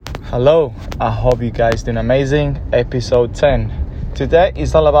Hello, I hope you guys doing amazing. Episode 10. Today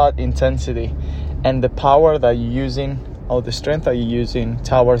is all about intensity and the power that you're using, or the strength that you're using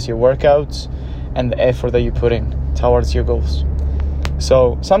towards your workouts and the effort that you put in towards your goals.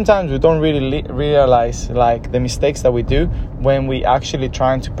 So sometimes we don't really realize like the mistakes that we do when we actually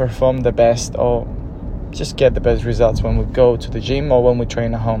trying to perform the best or just get the best results when we go to the gym or when we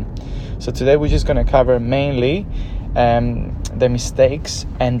train at home. So today we're just going to cover mainly the mistakes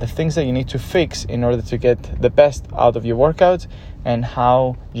and the things that you need to fix in order to get the best out of your workout, and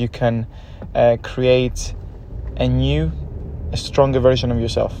how you can create a stronger version of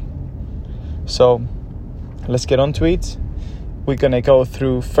yourself. So let's get on to it. We're going to go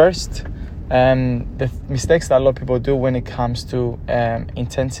through first the mistakes that a lot of people do when it comes to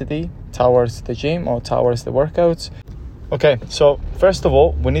intensity towards the gym or towards the workouts. Okay, so first of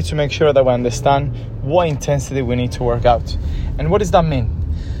all, we need to make sure that we understand what intensity we need to work out. And what does that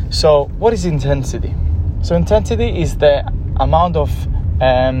mean? So what is intensity? So intensity is the amount of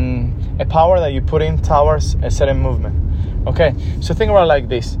a power that you put in towards a certain movement. Okay, so think about it like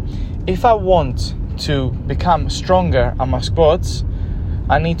this. If I want to become stronger on my squats,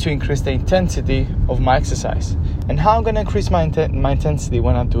 I need to increase the intensity of my exercise. And how I'm going to increase my intensity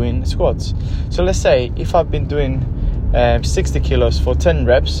when I'm doing squats? So let's say if I've been doing 60 kilos for 10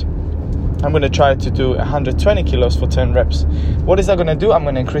 reps, I'm going to try to do 120 kilos for 10 reps. What is that going to do? I'm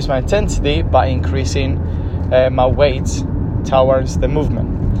going to increase my intensity by increasing my weight towards the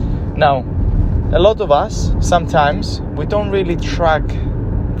movement. Now, a lot of us, sometimes, we don't really track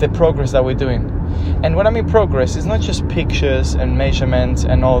the progress that we're doing. And when I mean progress, it's not just pictures and measurements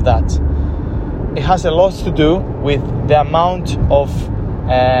and all that. It has a lot to do with the amount of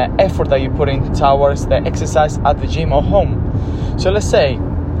effort that you put in towards the exercise at the gym or home. So let's say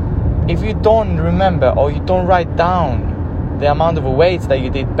if you don't remember or you don't write down the amount of weights that you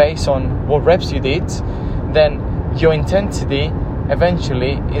did based on what reps you did, then your intensity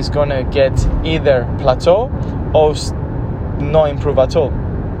eventually is going to get either plateau or not improve at all.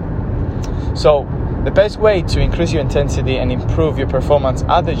 So the best way to increase your intensity and improve your performance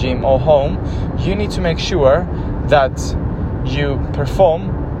at the gym or home, you need to make sure that you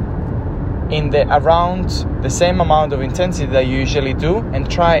perform in around the same amount of intensity that you usually do, and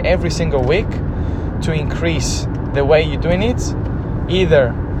try every single week to increase the way you're doing it,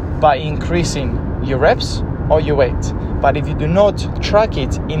 either by increasing your reps or your weight. But if you do not track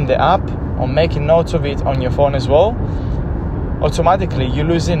it in the app or making notes of it on your phone as well, automatically you're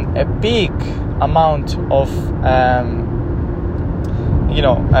losing a big amount of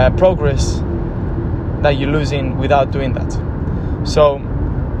progress that you're losing without doing that. So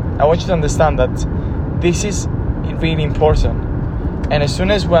I want you to understand that this is really important, and as soon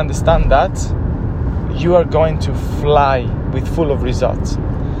as we understand that, you are going to fly with full of results.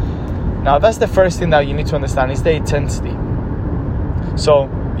 Now that's the first thing that you need to understand, is the intensity. So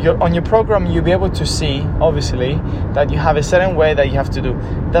on your program, you'll be able to see, obviously, that you have a certain way that you have to do.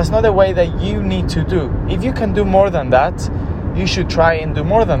 That's not the way that you need to do. If you can do more than that, you should try and do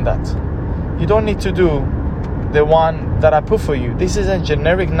more than that. You don't need to do the one that I put for you. This is a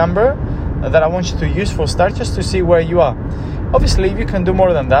generic number that I want you to use for start, just to see where you are. Obviously, if you can do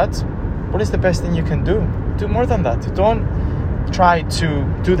more than that, what is the best thing you can do? Do more than that. Don't try to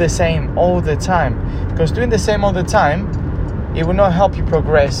do the same all the time, because doing the same all the time, it will not help you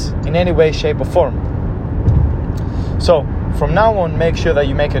progress in any way, shape or form. So from now on, make sure that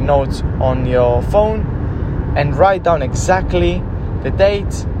you make a note on your phone and write down exactly the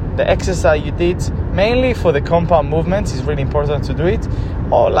date, the exercise you did. Mainly for the compound movements, it's really important to do it,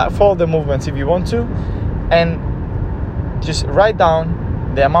 or like for all the movements if you want to, and just write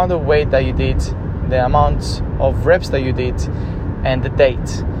down the amount of weight that you did, the amount of reps that you did, and the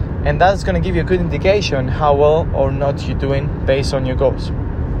date. And that's going to give you a good indication how well or not you're doing based on your goals.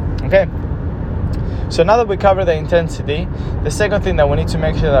 Okay, so now that we cover the intensity, the second thing that we need to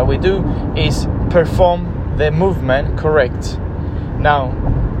make sure that we do is perform the movement correct. Now,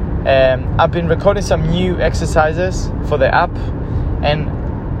 I've been recording some new exercises for the app,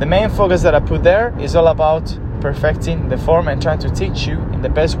 and the main focus that I put there is all about perfecting the form and trying to teach you in the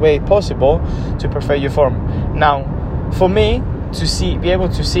best way possible to perfect your form. Now, for me to be able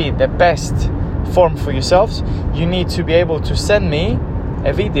to see the best form for yourselves, you need to be able to send me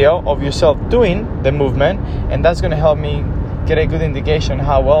a video of yourself doing the movement, and that's going to help me get a good indication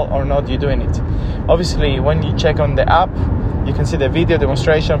how well or not you're doing it. Obviously, when you check on the app, you can see the video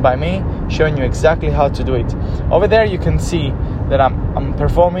demonstration by me showing you exactly how to do it. Over there you can see that I'm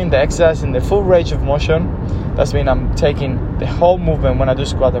performing the exercise in the full range of motion. That's mean I'm taking the whole movement when I do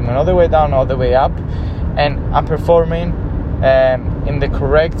squat. I'm going all the way down, all the way up, and I'm performing in the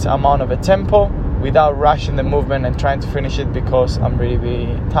correct amount of a tempo without rushing the movement and trying to finish it because I'm really,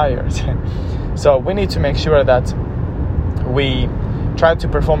 really tired. So we need to make sure that we try to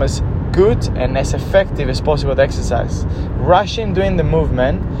perform as good and as effective as possible the exercise. Rushing doing the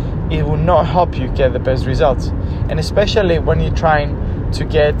movement, it will not help you get the best results, and especially when you're trying to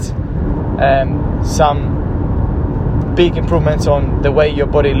get some big improvements on the way your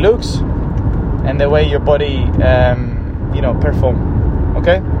body looks and the way your body perform.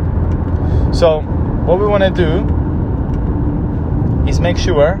 Okay, so what we want to do is make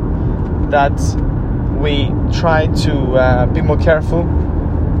sure that we try to be more careful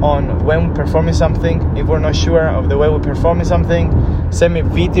on when we're performing something. If we're not sure of the way we're performing something, send me a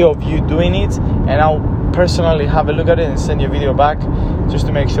video of you doing it, and I'll personally have a look at it and send you a video back just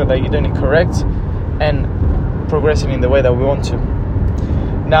to make sure that you're doing it correct and progressing in the way that we want to.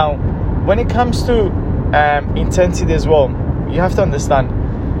 Now, when it comes to intensity as well, you have to understand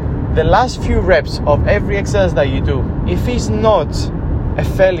the last few reps of every exercise that you do, if it's not a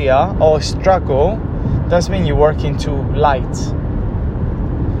failure or a struggle, doesn't mean you're working too light.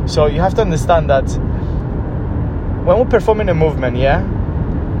 So you have to understand that when we're performing a movement,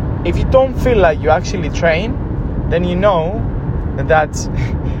 if you don't feel like you actually train, then you know that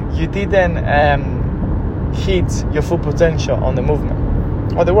you didn't hit your full potential on the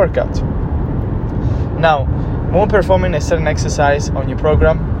movement or the workout. Now, when we're performing a certain exercise on your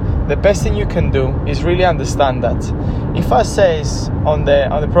program, the best thing you can do is really understand that if I say on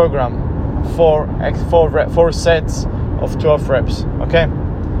the program 4 sets of 12 reps, okay,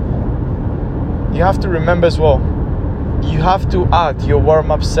 you have to remember as well, you have to add your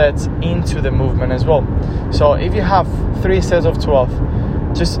warm-up sets into the movement as well. So if you have 3 sets of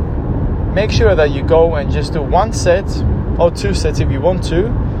 12, just make sure that you go and just do 1 set or 2 sets if you want to,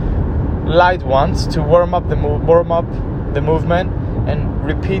 light ones to warm up the movement, and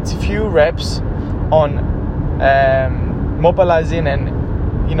repeat few reps on mobilizing and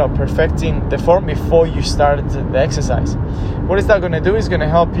perfecting the form before you start the exercise. What is that going to do? Is going to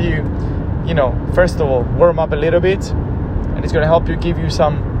help you, first of all, warm up a little bit, and it's going to help you, give you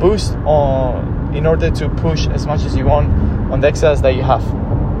some boost in order to push as much as you want on the exercise that you have.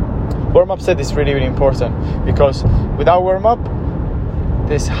 Warm-up set is really, really important, because without warm-up,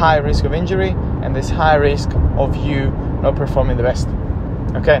 there's high risk of injury and there's high risk of you not performing the best.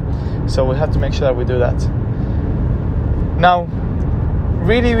 Okay, so we have to make sure that we do that. Now,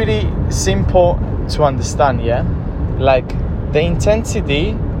 really, really simple to understand, like the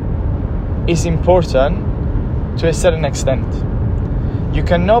intensity is important to a certain extent. You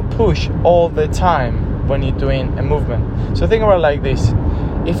cannot push all the time when you're doing a movement. So think about it like this: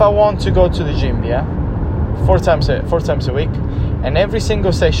 if I want to go to the gym, 4 times a week, and every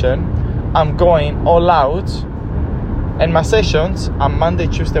single session I'm going all out, and my sessions are Monday,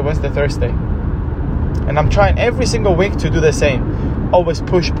 Tuesday, Wednesday, Thursday, and I'm trying every single week to do the same, always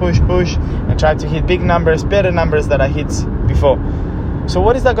push, and try to hit big numbers, better numbers that I hit before. So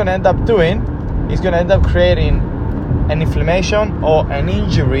what is that going to end up doing? It's going to end up creating an inflammation or an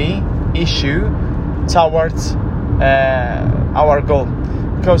injury issue towards our goal,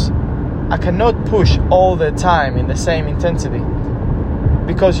 because I cannot push all the time in the same intensity,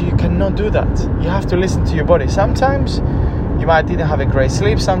 because you cannot do that. You have to listen to your body. Sometimes you might didn't have a great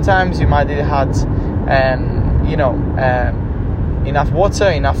sleep, sometimes you might didn't have enough water,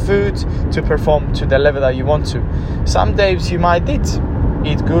 enough food to perform to the level that you want to. Some days you might did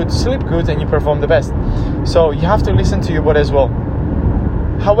eat good, sleep good, and you perform the best. So you have to listen to your body as well.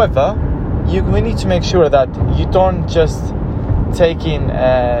 However, we need to make sure that you don't just take in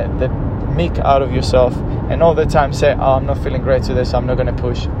the mick out of yourself and all the time say, I'm not feeling great today, so I'm not going to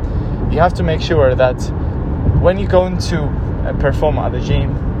push. You have to make sure that when you're going to perform at the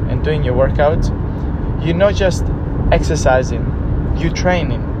gym and doing your workout, you're not just exercising, you're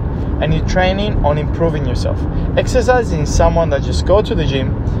training. And you're training on improving yourself. Exercising is someone that just go to the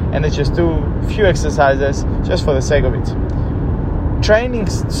gym and they just do a few exercises just for the sake of it. Training,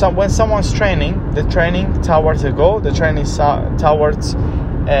 when someone's training, they're training towards a goal, they're training towards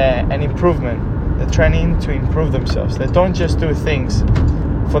an improvement, they're training to improve themselves. They don't just do things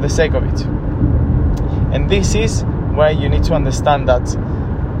for the sake of it. And this is where you need to understand that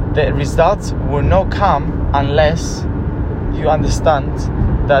the results will not come unless you understand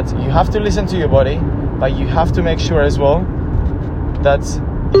that you have to listen to your body, but you have to make sure as well that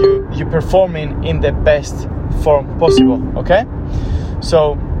you're performing in the best form possible. Okay,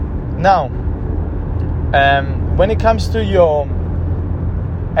 so now when it comes to your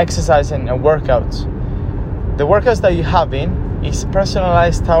exercising and workouts, the workouts that you're having is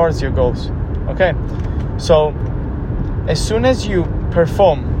personalized towards your goals. Okay, so as soon as you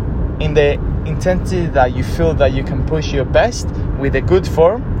perform in the intensity that you feel that you can push your best with a good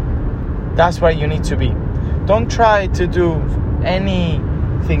form, that's where you need to be. Don't try to do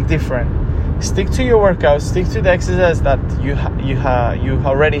anything different. Stick to your workout, stick to the exercise that you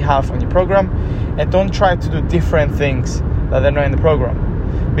already have on your program, and don't try to do different things that are not in the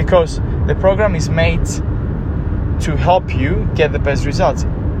program, because the program is made to help you get the best results.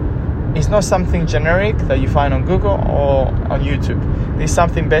 It's not something generic that you find on Google or on YouTube. It's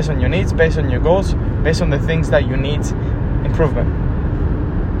something based on your needs, based on your goals, based on the things that you need improvement.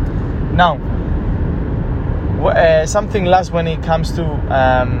 Now, something last when it comes to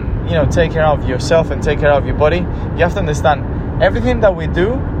take care of yourself and take care of your body. You have to understand, everything that we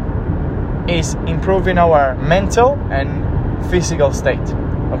do is improving our mental and physical state.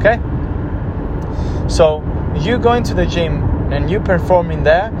 Okay? So you going to the gym and you performing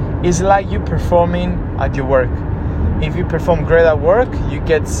there is like you performing at your work. If you perform great at work, you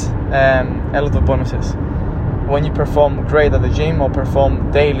get a lot of bonuses. When you perform great at the gym or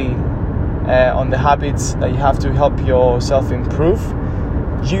perform daily on the habits that you have to help yourself improve,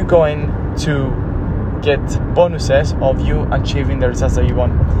 you're going to get bonuses of you achieving the results that you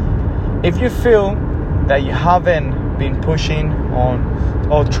want. If you feel that you haven't been pushing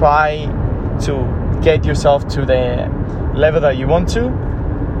on or try to get yourself to the level that you want to,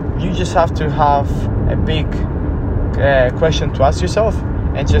 you just have to have a big question to ask yourself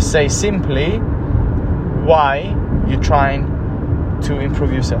and just say simply why you're trying to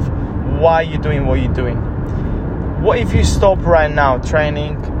improve yourself. Why you're doing what you're doing. What if you stop right now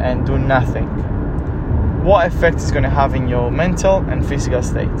training and do nothing? What effect is going to have in your mental and physical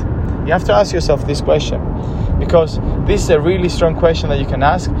state? You have to ask yourself this question, because this is a really strong question that you can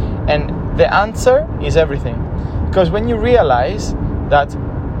ask, and the answer is everything. Because when you realize that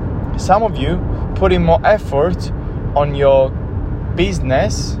some of you put in more effort on your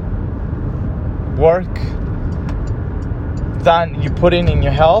business, work, than you put in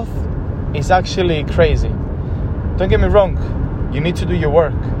your health, it's actually crazy. Don't get me wrong, you need to do your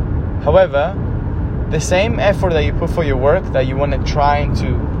work. However, the same effort that you put for your work, that you want to try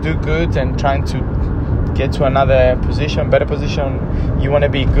to do good and trying to get to another position, better position, you want to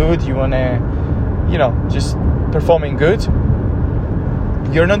be good, you want to, just performing good,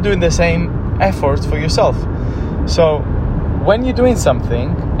 you're not doing the same effort for yourself. So when you're doing something,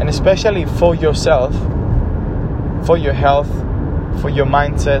 and especially for yourself, for your health, for your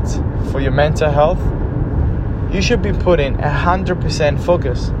mindset, for your mental health, you should be putting 100%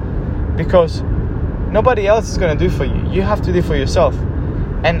 focus, because nobody else is going to do for you. You have to do for yourself.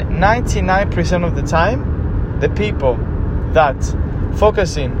 And 99% of the time, the people that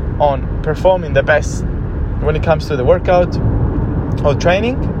focusing on performing the best when it comes to the workout or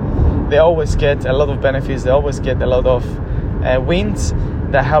training, they always get a lot of benefits. They always get a lot of wins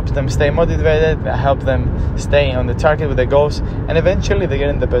that help them stay motivated, that help them stay on the target with their goals, and eventually they're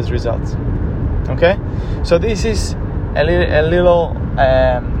getting the best results. Okay? So this is a little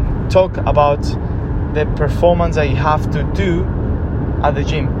talk about the performance that you have to do at the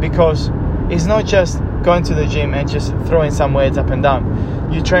gym, because it's not just going to the gym and just throwing some weights up and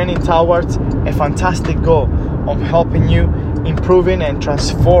down. You're training towards a fantastic goal of helping you improving and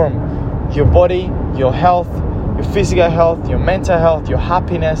transform your body, your health, your physical health, your mental health, your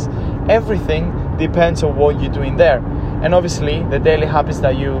happiness. Everything depends on what you're doing there, and obviously the daily habits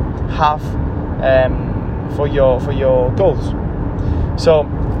that you have for your goals. So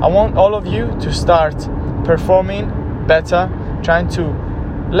I want all of you to start performing better, trying to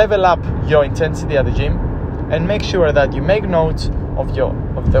level up your intensity at the gym, and make sure that you make note of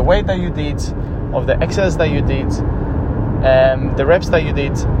the weight that you did, of the exercise that you did, the reps that you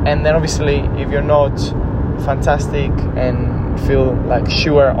did. And then obviously, if you're not fantastic and feel like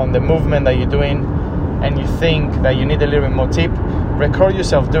sure on the movement that you're doing, and you think that you need a little bit more tip, record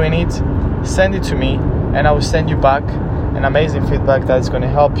yourself doing it, send it to me, and I will send you back an amazing feedback that's going to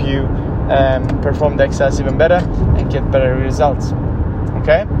help you perform the exercise even better and get better results.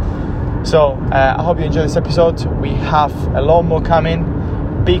 Okay? So I hope you enjoyed this episode. We have a lot more coming,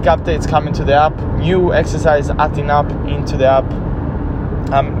 big updates coming to the app, new exercise adding up into the app.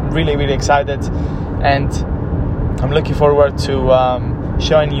 I'm really, really excited, and I'm looking forward to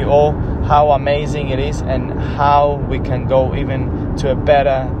showing you all how amazing it is and how we can go even to a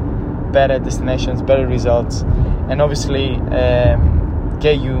better destinations, better results, and obviously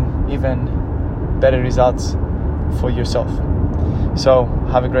get you even better results for yourself. So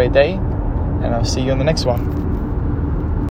have a great day, and I'll see you on the next one.